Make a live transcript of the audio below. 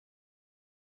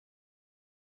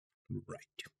Right.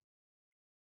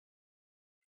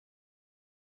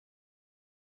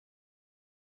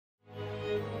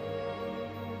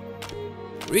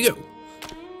 Here we go.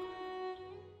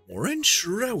 More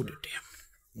Enshrouded.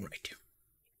 Right.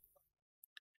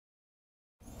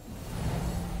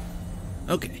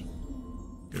 Okay.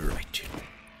 Right.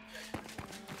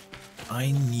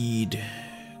 I need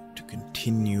to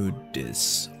continue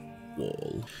this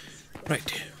wall.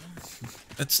 Right.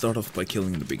 Let's start off by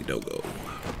killing the big doggo.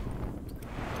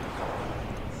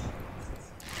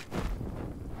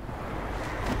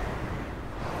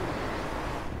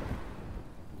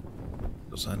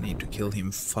 Does I need to kill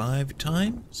him 5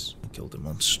 times? Kill the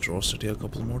monstrosity a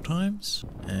couple more times.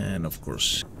 And of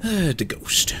course, the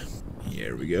ghost.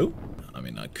 Here we go. I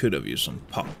mean, I could have used some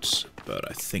pots, but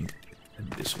I think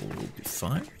this will be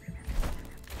fine.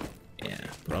 Yeah,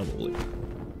 probably.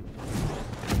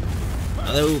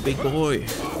 Hello, big boy.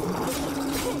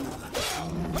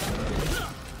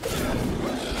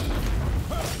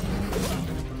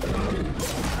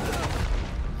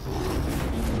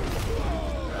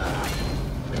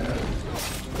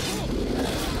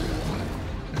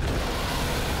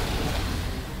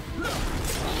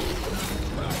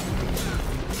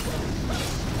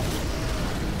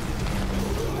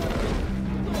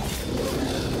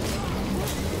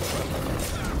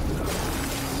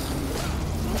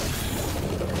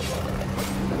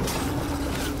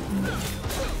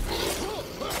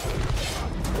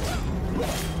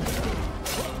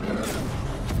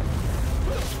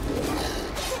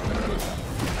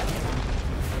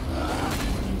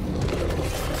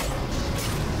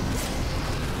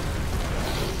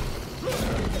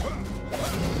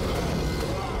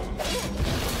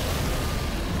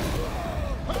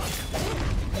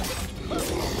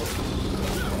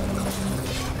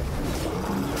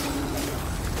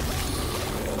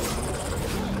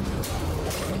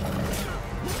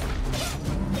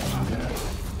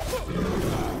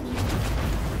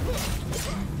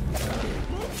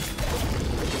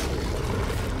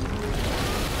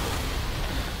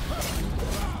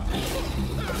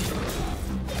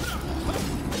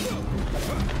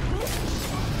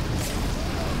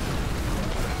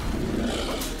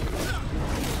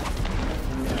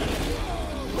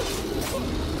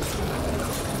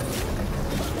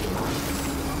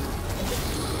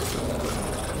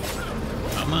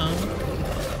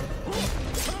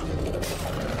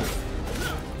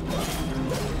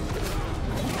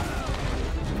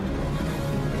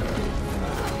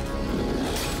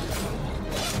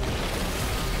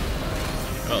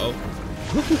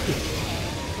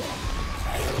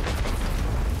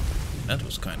 That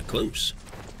was kind of close.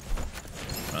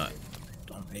 Right,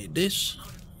 don't need this,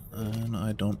 and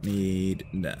I don't need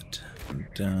that.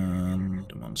 And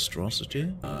the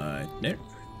monstrosity, right there.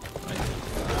 Right.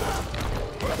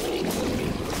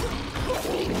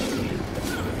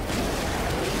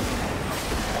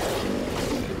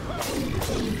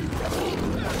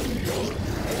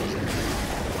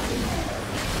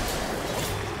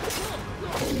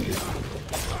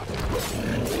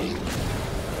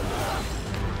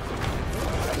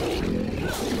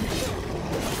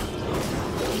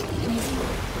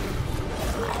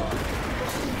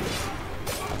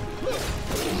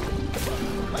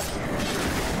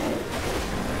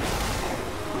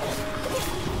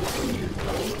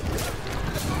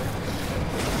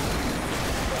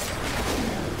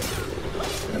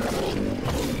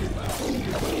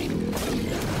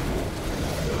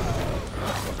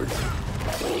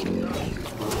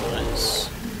 Nice.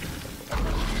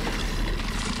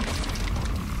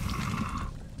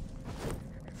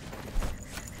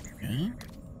 Okay.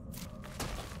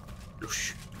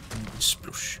 Splush.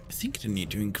 Splush. I think they need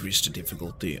to increase the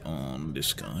difficulty on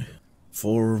this guy.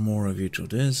 4 more of each of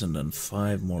this and then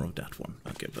 5 more of that one.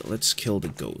 Okay, but let's kill the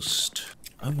ghost.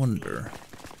 I wonder.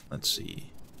 Let's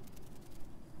see.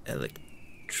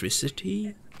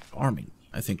 Electricity? Farming.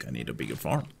 I think I need a bigger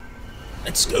farm.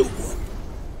 Let's go!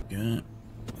 Okay,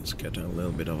 let's get a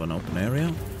little bit of an open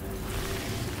area.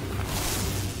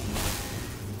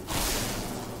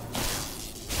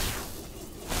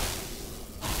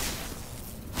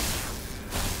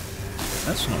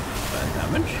 That's not bad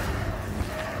damage.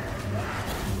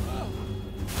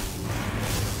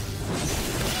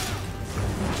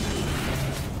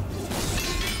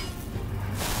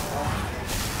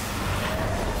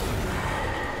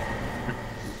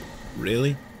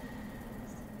 Really?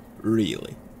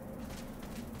 Really?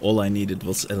 All I needed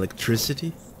was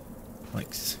electricity?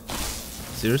 Like,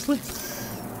 seriously?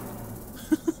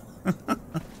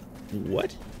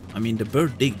 What? I mean, the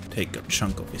bird did take a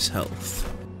chunk of his health.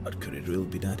 But could it really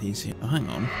be that easy? Oh, hang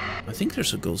on. I think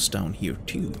there's a ghost down here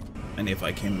too. And if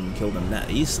I can kill them that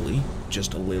easily,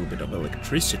 just a little bit of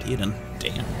electricity, then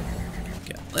damn.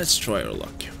 Okay, let's try our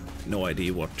luck. No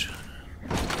idea what.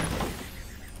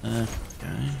 Okay.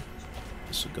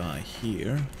 There's a guy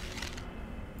here.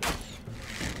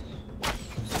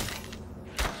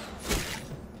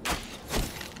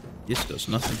 This does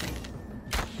nothing.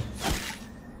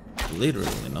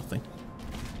 Literally nothing.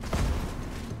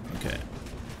 Okay.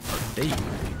 Are they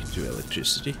weak to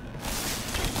electricity?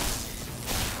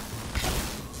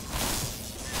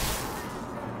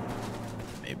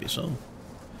 Maybe so.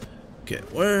 Okay,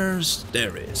 where's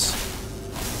there is?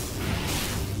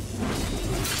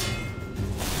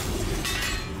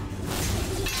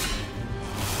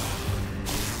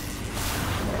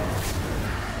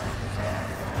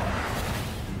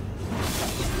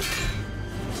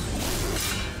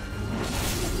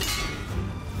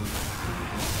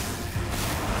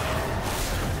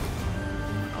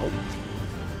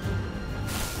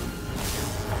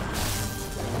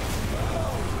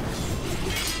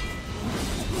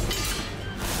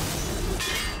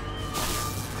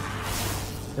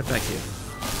 Get back here.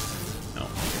 No,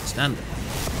 stand there.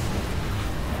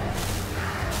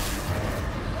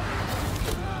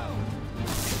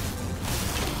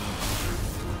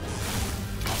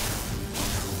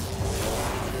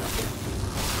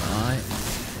 Right.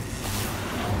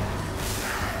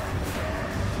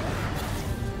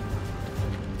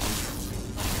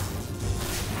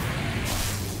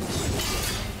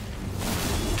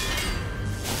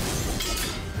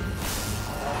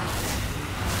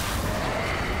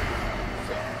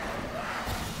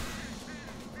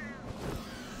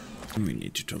 We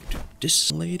need to talk to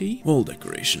this lady. Wall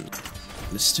decoration.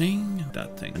 This thing,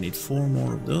 that thing. I need 4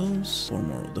 more of those. 4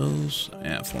 more of those.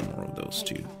 Yeah, 4 more of those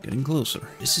too. Getting closer.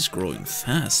 This is growing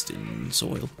fast in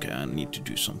soil. Okay, I need to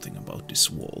do something about this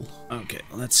wall. Okay,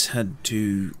 let's head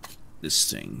to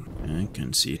this thing. I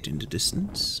can see it in the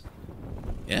distance.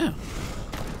 Yeah.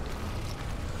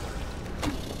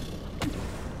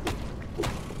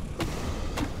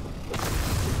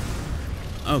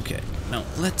 Okay, now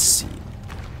let's see.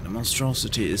 The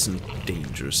monstrosity isn't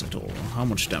dangerous at all. How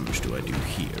much damage do I do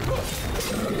here?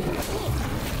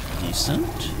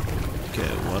 Decent.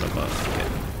 Okay, what about... Okay.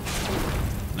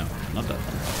 No, not that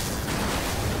one.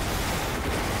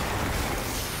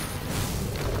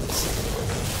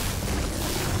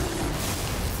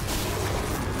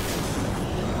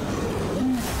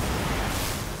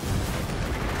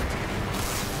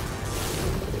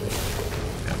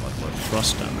 Okay, what about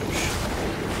frost damage?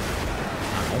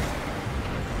 Ow.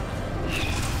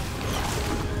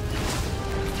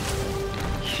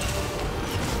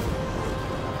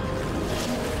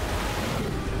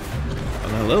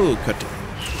 Hello, Cutty.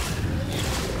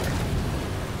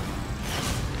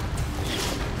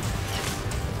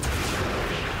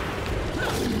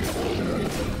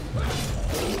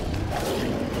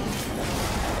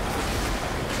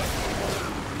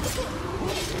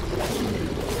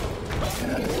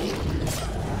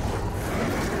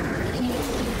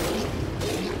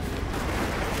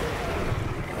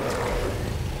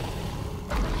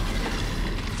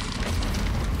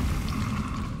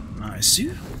 I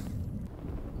see.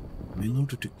 In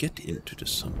order to get into the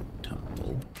Sun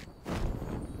Temple,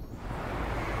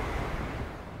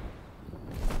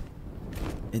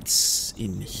 it's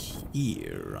in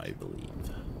here, I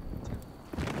believe.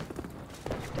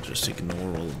 Just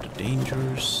ignore all the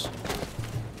dangers.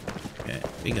 Okay,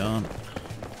 be gone.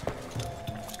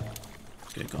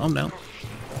 Okay, calm down.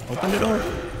 Open the door.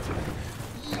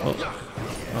 Oh,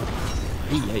 oh.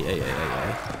 Hey.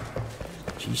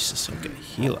 Jesus, okay,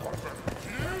 heal up.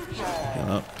 Heal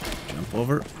up. Jump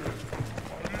over.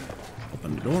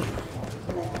 Open the door.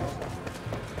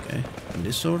 Okay, and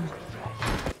this sword.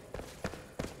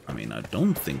 I mean, I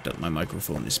don't think that my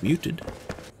microphone is muted.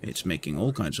 It's making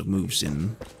all kinds of moves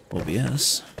in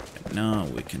OBS. And now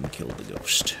we can kill the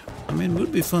ghost. I mean, it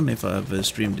would be fun if I've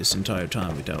streamed this entire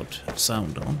time without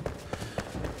sound on.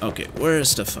 Okay,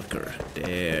 where's the fucker?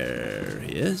 There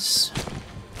he is.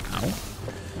 Ow.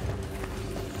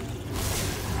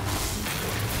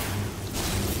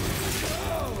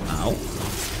 Ow.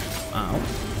 Ow.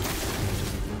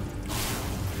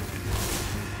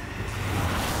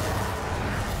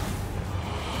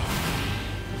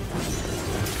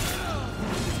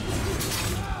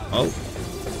 Oh.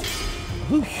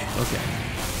 Whoosh. Okay.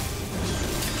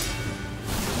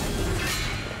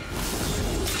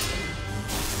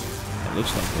 It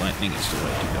looks like lightning is the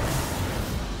way to go.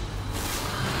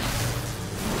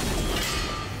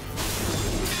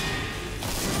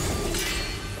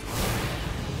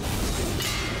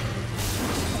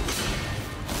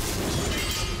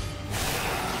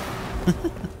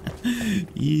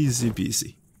 Easy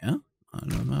peasy. Yeah, I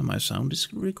don't know, my sound is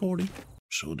recording,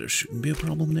 so there shouldn't be a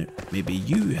problem there. Maybe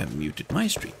you have muted my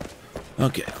stream.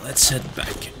 Okay, let's head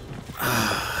back.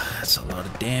 That's a lot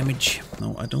of damage.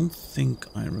 No, I don't think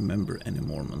I remember any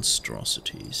more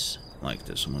monstrosities. Like,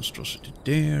 there's a monstrosity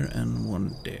there and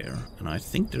one there. And I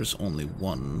think there's only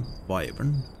one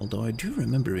wyvern. Although I do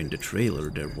remember in the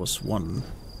trailer there was one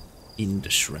in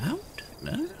the shroud.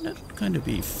 That'd kind of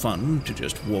be fun to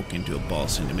just walk into a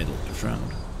boss in the middle of the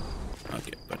shroud.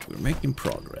 Okay, but we're making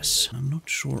progress. I'm not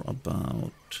sure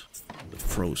about the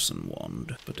frozen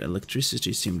wand, but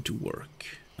electricity seemed to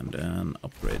work. And then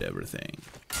upgrade everything.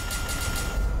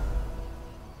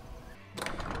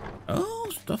 Oh,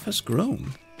 stuff has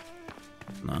grown.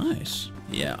 Nice.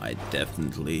 Yeah, I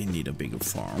definitely need a bigger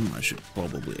farm. I should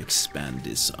probably expand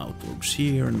this outwards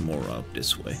here and more out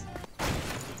this way.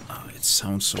 It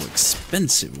sounds so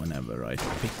expensive whenever I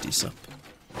pick these up.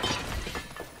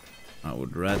 I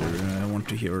would rather want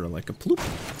to hear like a ploop.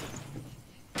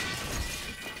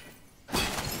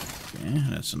 Okay,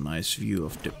 that's a nice view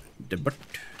of the butt.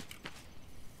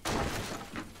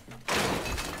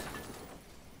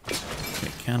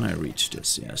 Okay, can I reach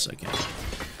this? Yes, I can.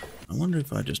 I wonder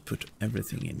if I just put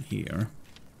everything in here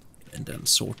and then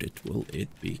sort it, will it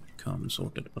become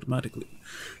sorted automatically?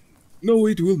 No,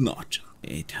 it will not.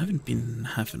 It haven't been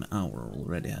half an hour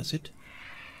already, has it?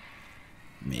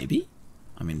 Maybe?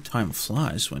 I mean, time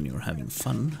flies when you're having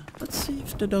fun. Let's see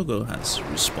if the doggo has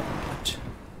responded.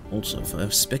 Also, if I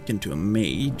spec into a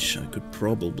mage, I could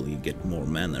probably get more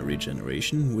mana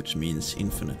regeneration, which means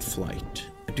infinite flight.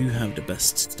 I do have the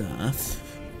best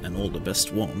staff and all the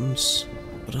best wands,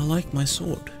 but I like my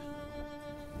sword.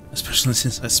 Especially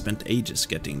since I spent ages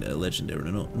getting the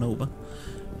legendary Nova.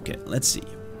 Okay, let's see.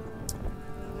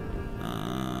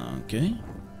 Okay,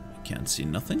 I can't see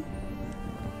nothing.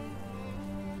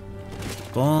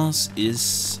 Boss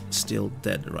is still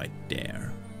dead right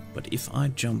there. But if I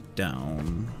jump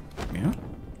down... Yeah?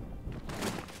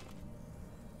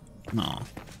 No.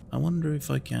 I wonder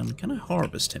if I can... Can I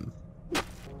harvest him?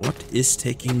 What is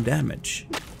taking damage?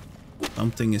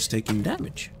 Something is taking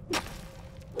damage.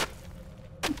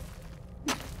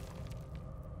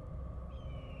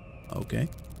 Okay.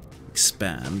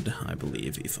 Expand, I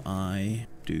believe, if I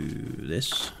do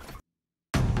this.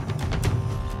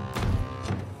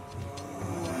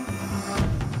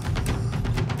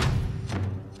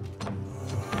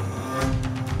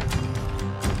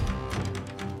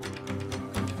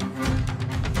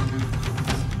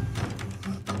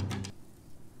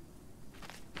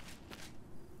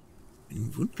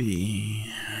 It would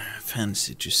be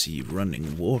fancy to see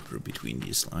running water between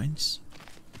these lines.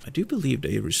 I do believe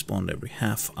they respawn every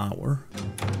half hour.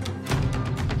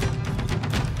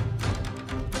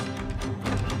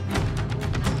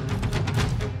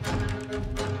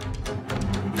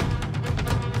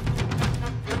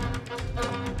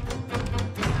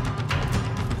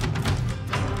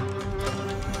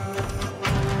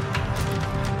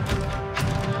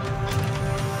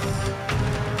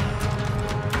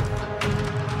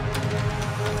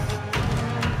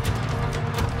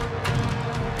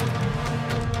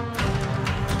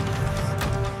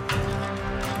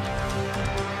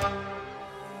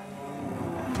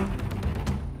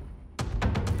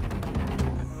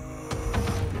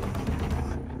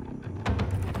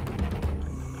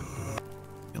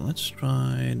 Let's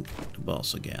try the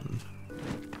boss again.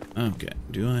 Okay,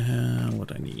 do I have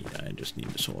what I need? I just need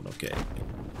the sword, okay.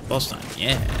 Boss time,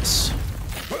 yes!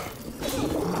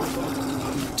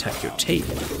 Attack your tail.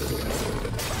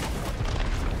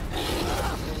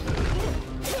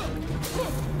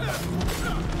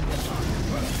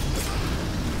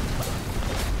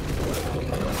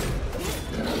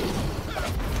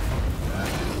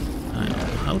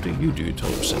 How do you do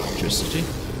towards electricity?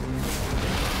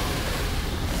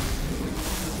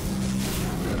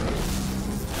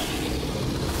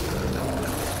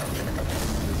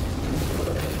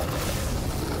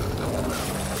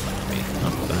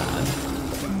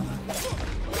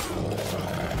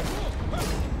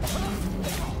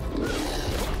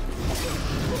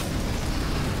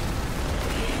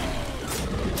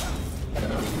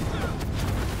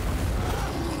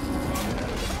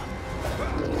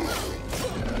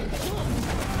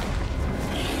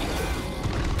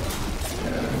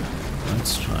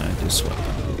 Let's try it this way.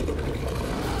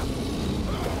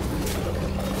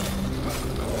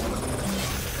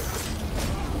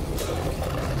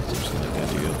 Seems like I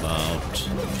do about...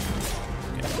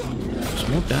 Okay. There's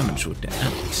more damage with the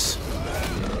axe.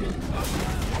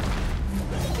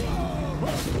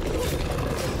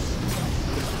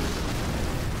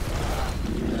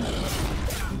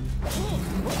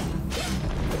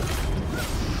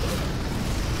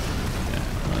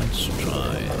 Let's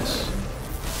try this.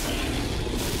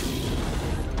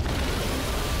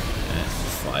 And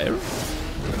fire.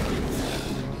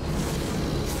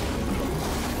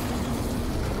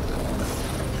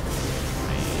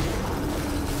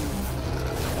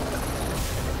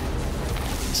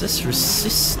 Is this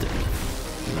resistant?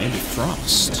 Maybe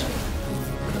frost.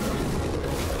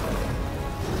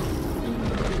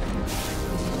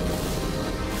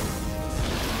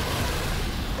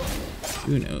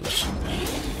 Who knows?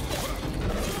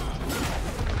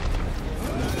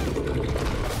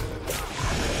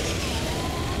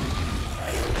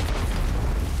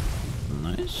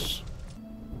 Nice.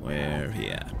 Where he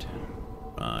at?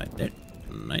 Right there.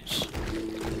 Nice.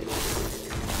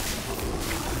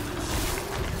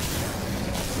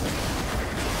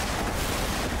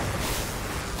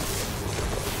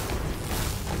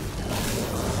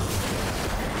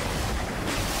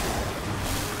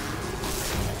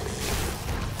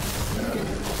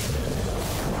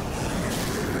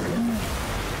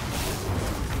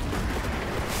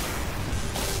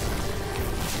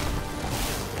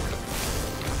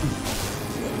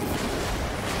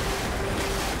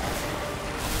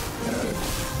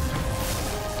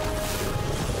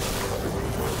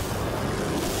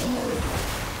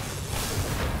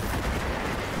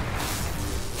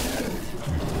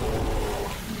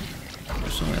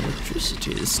 So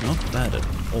electricity is not bad at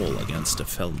all against the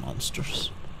fell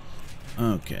monsters.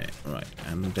 Okay, right,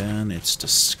 and then it's the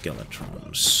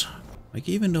skeletons. Like,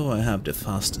 even though I have the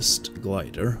fastest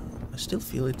glider, I still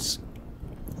feel it's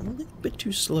a little bit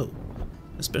too slow,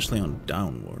 especially on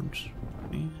downwards.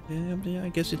 Yeah, I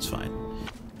guess it's fine.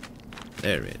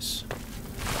 There it is.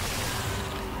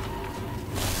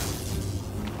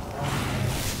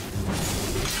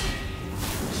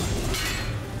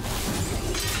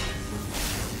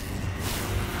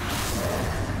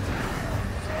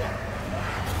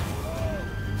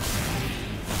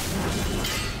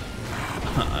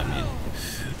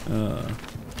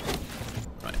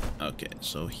 Right, okay,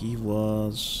 so he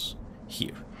was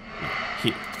here. No,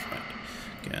 here, right.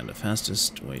 Okay, and the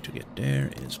fastest way to get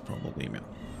there is probably me.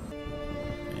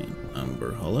 Okay,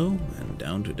 Umber Hollow, and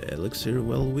down to the elixir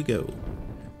well we go.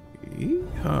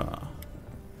 Yeehaw.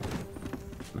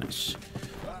 Nice.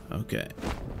 Okay,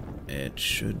 it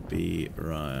should be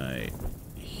right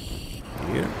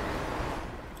here.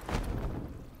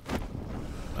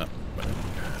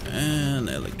 And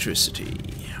electricity.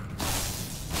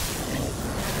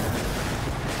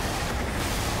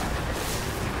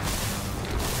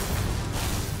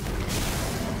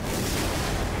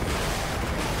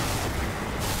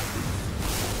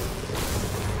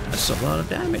 That's a lot of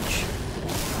damage.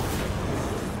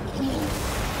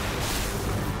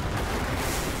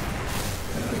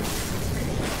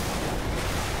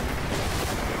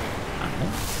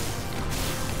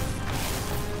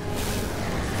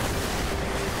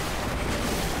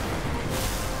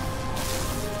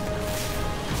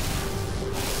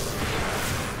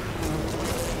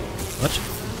 What?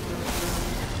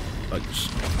 Bugs.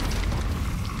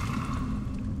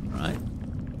 Right.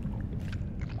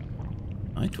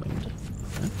 Nightwind.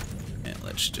 Okay. And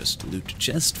let's just loot the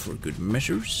chest for good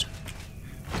measures.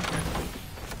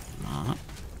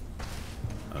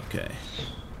 Okay.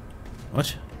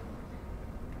 What?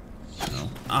 No.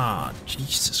 Ah,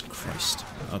 Jesus Christ.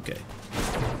 Okay.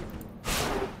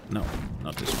 No,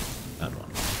 not this one. That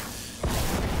one.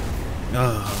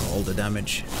 Ah, all the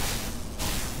damage.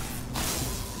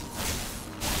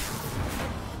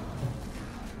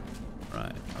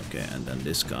 Right, okay, and then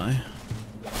this guy.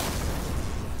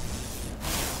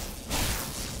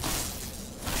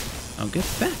 Now get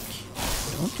back!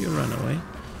 Don't you run away.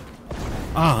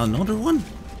 Ah, another one?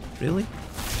 Really?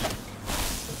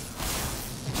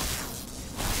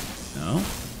 No,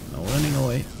 no running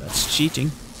away. That's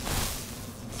cheating.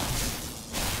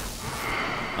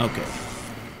 Okay,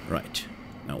 right.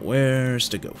 Now where's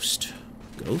the ghost?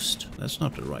 Ghost? That's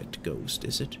not the right ghost,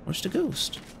 is it? Where's the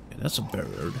ghost? Okay, that's a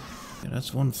bird. Okay,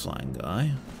 that's one flying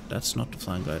guy. That's not the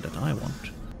flying guy that I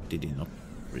want. Did he not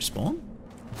respawn?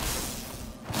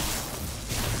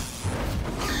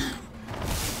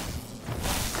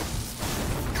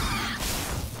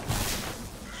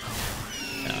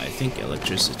 I think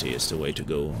electricity is the way to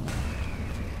go.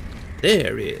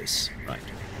 There he is. Right.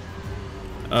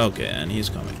 Okay, and he's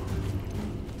coming.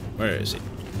 Where is he?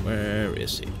 Where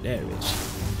is he? There he is.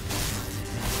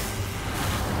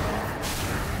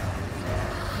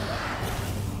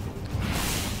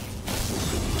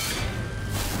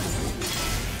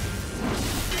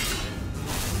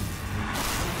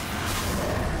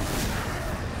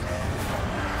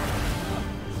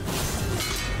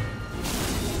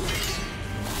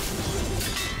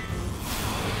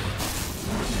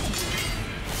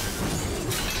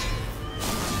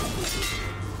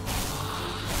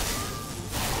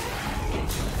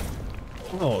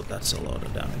 Oh, that's a lot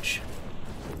of damage.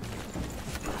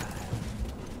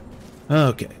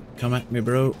 Okay, come at me,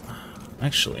 bro.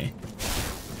 Actually,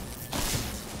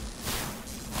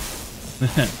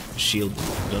 shield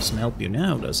doesn't help you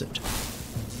now, does it?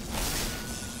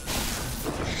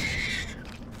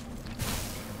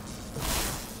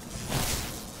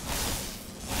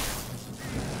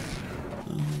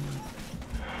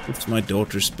 It's my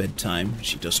daughter's bedtime.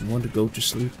 She doesn't want to go to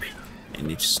sleep,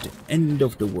 and it's the end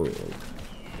of the world.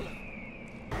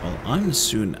 Well, I'm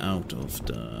soon out of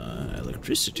the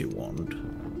electricity wand.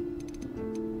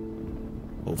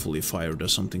 Hopefully fire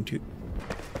does something too.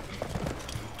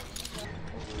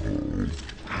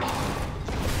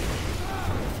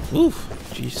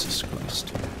 Oof, Jesus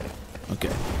Christ. Okay.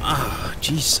 Ah,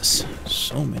 Jesus.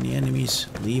 So many enemies.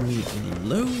 Leave me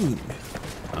alone.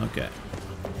 Okay.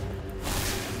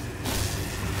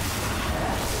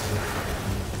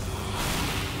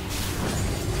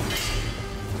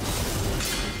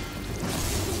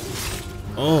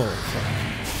 Oh, fuck.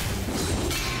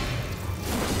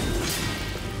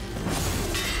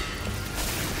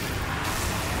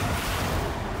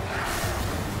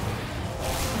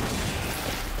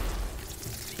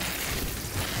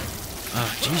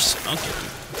 Ah, jeez. Okay.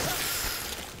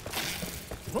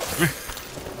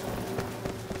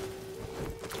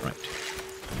 Right.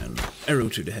 An arrow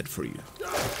to the head for you.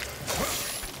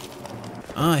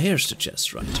 Ah, here's the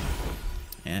chest, right.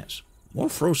 Yes. More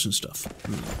frozen stuff.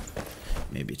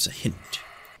 Maybe it's a hint.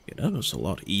 Yeah, that was a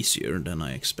lot easier than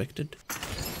I expected.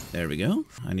 There we go.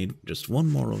 I need just one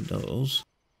more of those.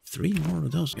 3 more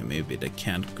of those. Yeah, maybe they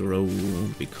can't grow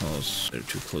because they're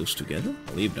too close together.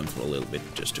 I'll leave them for a little bit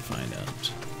just to find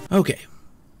out. Okay.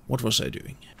 What was I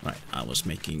doing? Right, I was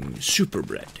making super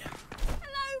bread.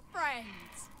 Hello,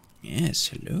 friends. Yes,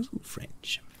 hello,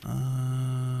 friends.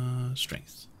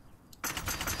 Strength.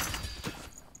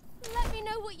 Let me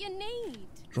know what you need.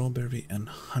 Strawberry and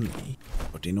honey.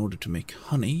 But in order to make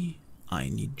honey, I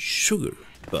need sugar.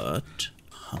 But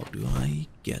how do I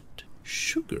get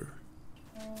sugar?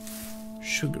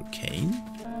 Sugar cane?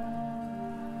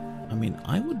 I mean,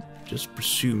 I would just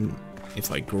presume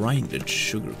if I grinded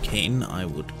sugar cane, I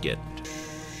would get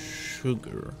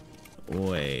sugar.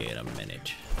 Wait a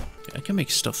minute. Okay, I can make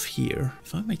stuff here.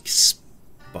 If I make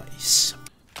spice.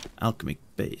 Alchemic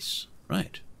base.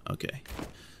 Right, okay.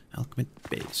 Alchemic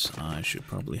base. I should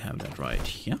probably have that right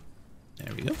here.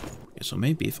 There we go. Okay, so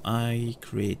maybe if I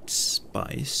create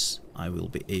spice, I will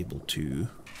be able to...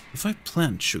 If I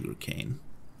plant sugarcane...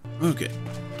 Okay,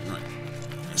 right.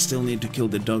 I still need to kill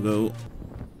the doggo.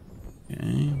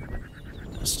 Okay,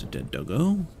 that's the dead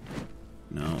doggo.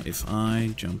 Now, if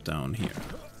I jump down here...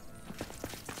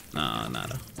 Nah,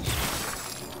 nada.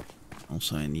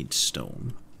 Also, I need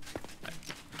stone.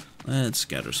 Let's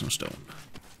gather some stone.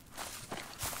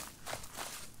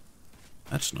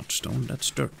 That's not stone, that's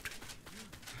dirt.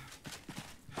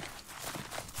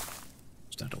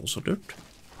 Is that also dirt?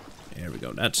 There we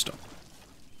go, that's stone.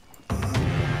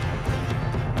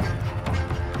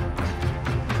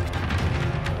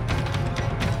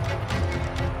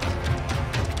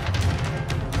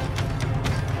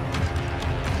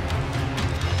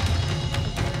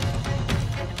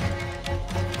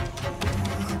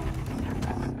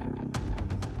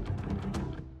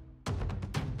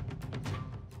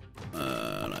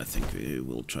 I think we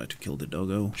will try to kill the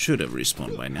doggo. Should have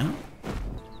respawned by now.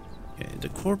 Okay, the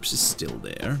corpse is still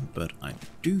there, but I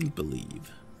do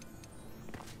believe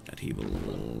that he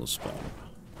will spawn.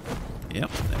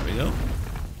 Yep, there we go.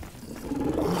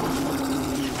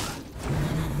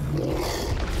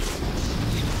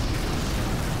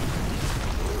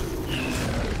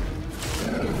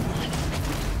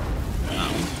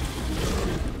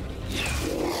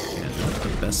 Yeah, not the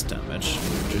best damage.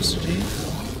 Electricity.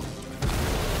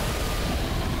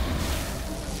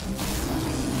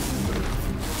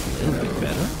 A little bit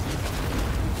better.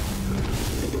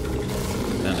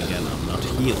 Then again, I'm not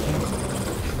healing.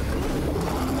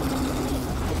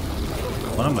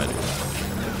 What am I doing?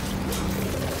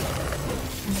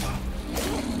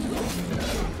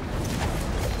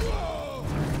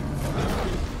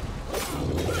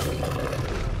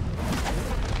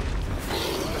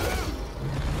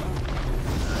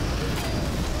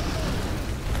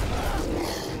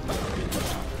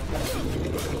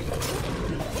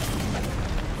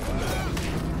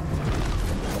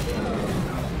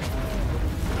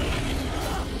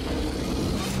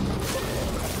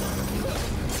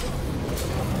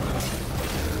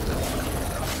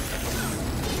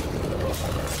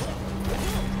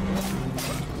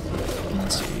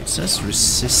 It says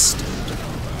resistant,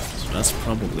 so that's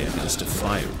probably against the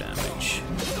fire damage.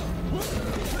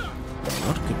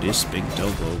 what could this big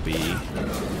doggo be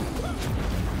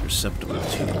susceptible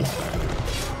to?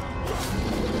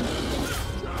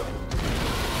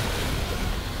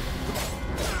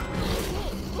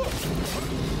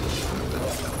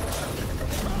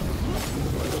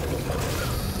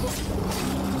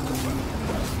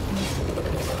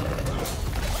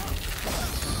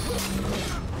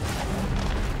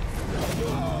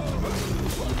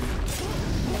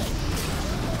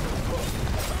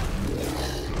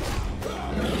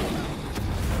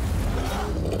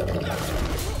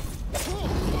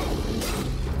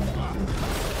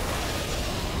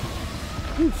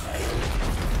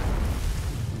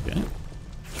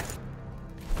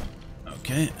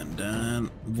 Okay, and then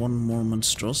one more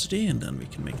monstrosity, and then we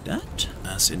can make that,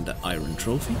 as in the iron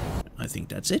trophy. I think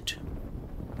that's it.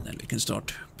 Then we can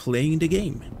start playing the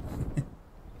game.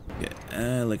 Okay,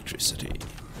 electricity.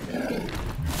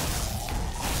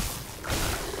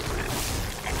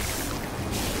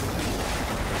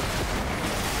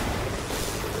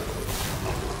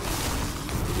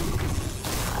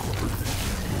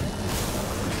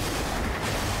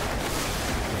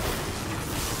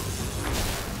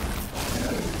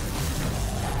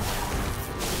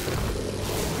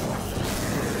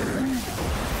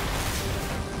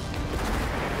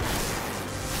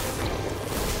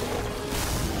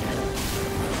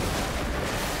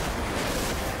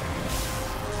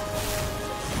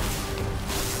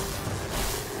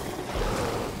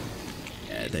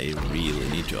 They really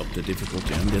need to up the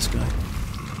difficulty on this guy.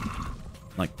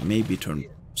 Like, maybe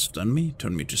stun me,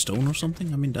 turn me to stone or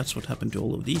something? I mean, that's what happened to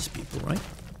all of these people, right?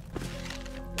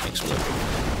 Explode.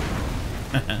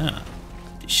 Haha.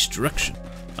 Destruction.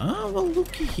 Ah, well,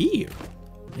 looky here.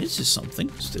 This is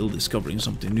something. Still discovering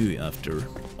something new after,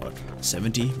 what,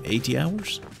 70, 80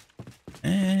 hours?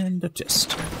 And a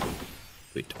chest.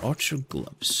 With archer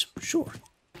gloves. Sure.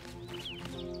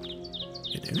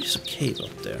 Okay, there is a cave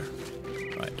up there.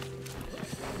 Right.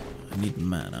 I need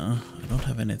mana. I don't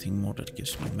have anything more that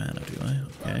gives me mana, do I?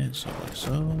 Okay, so like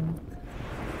so.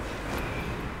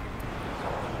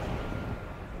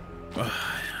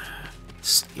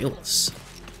 Skills.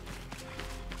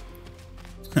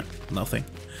 Nothing.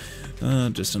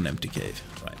 Just an empty cave.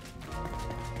 Right.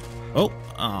 Oh,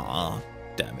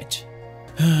 damn it.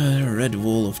 Red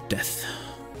wall of death.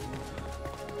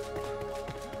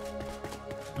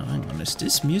 Oh, hang on, is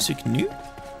this music new?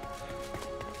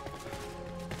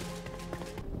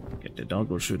 The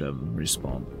doggo should have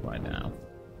respawned by now.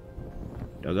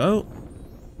 Doggo?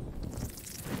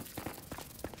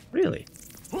 Really?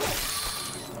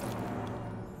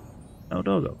 No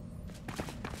doggo.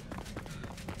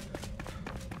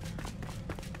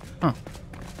 Huh.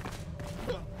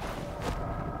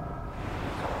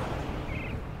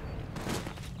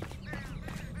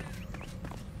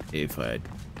 If I...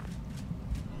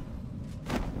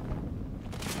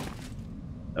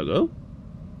 Doggo?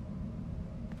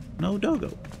 No doggo.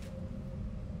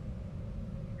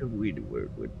 Wait.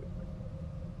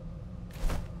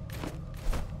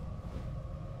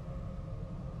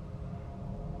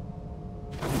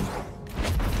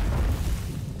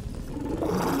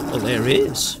 Well, there he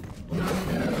is.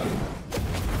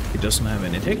 He doesn't have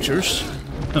any textures,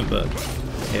 but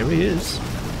here he is.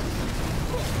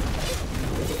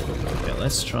 Okay,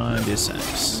 let's try this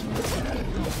axe.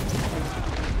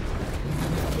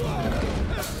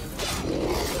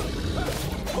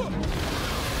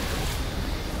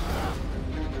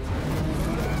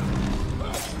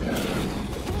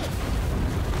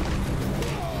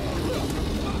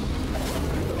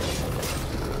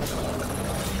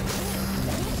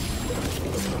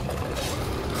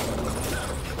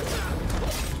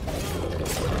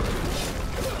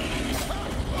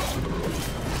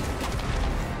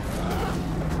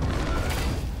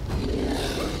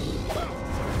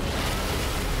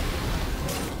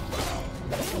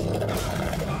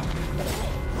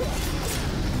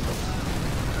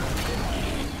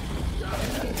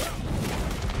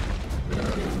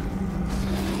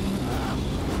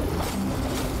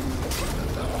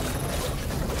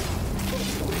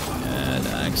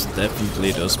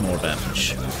 Definitely does more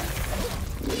damage.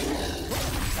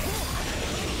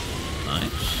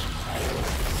 Nice.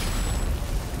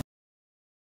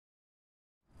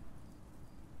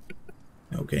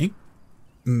 Okay.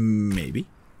 Maybe.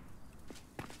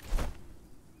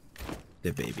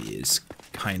 The baby is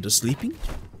kinda sleeping.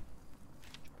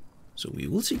 So we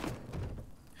will see.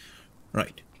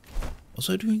 Right. Was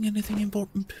I doing anything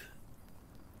important?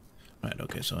 Right,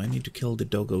 okay, so I need to kill the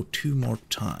doggo 2 more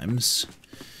times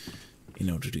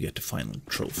in order to get the final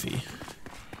trophy.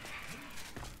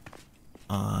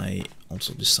 I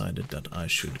also decided that I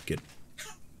should get...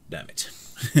 Damn it.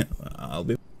 I'll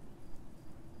be...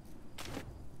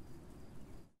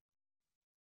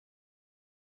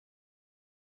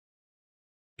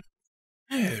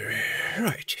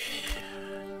 Right.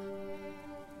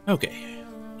 Okay.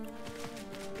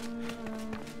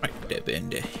 Right,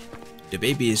 the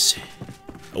baby is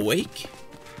awake,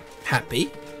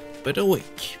 happy, but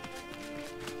awake.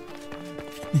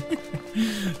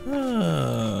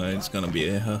 It's gonna be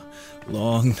a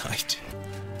long night.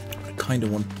 I kinda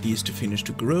want these to finish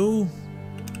to grow.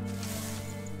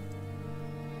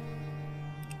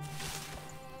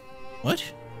 What?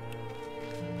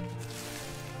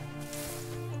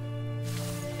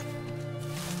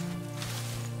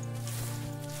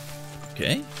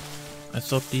 Okay. I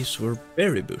thought these were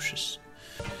berry bushes.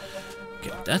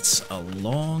 Okay, that's a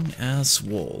long-ass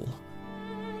wall.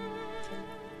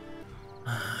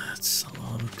 That's a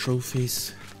lot of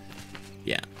trophies.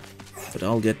 Yeah, but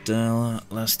I'll get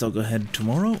Last Dog Ahead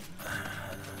tomorrow.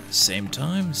 Same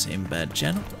time, same bad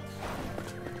channel.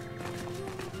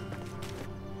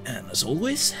 And as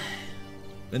always,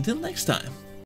 until next time.